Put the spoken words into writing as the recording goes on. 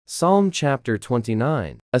Psalm chapter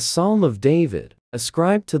 29. A psalm of David.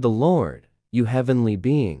 Ascribe to the Lord, you heavenly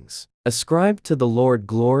beings. Ascribe to the Lord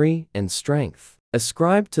glory and strength.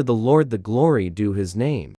 Ascribe to the Lord the glory due his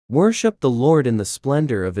name. Worship the Lord in the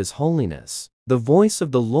splendor of his holiness. The voice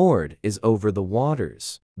of the Lord is over the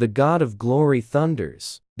waters. The God of glory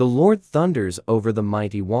thunders. The Lord thunders over the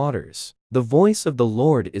mighty waters. The voice of the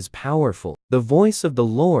Lord is powerful. The voice of the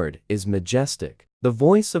Lord is majestic. The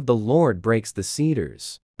voice of the Lord breaks the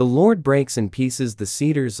cedars. The Lord breaks in pieces the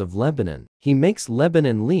cedars of Lebanon. He makes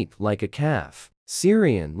Lebanon leap like a calf,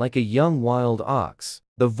 Syrian like a young wild ox.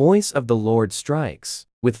 The voice of the Lord strikes.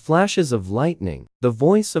 With flashes of lightning, the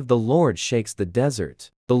voice of the Lord shakes the desert.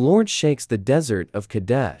 The Lord shakes the desert of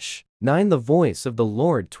Kadesh. 9. The voice of the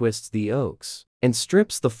Lord twists the oaks, and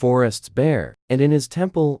strips the forests bare, and in his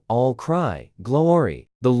temple all cry, Glory!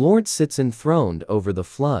 The Lord sits enthroned over the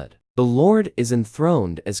flood. The Lord is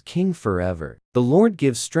enthroned as King forever. The Lord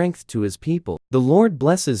gives strength to his people. The Lord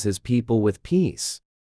blesses his people with peace.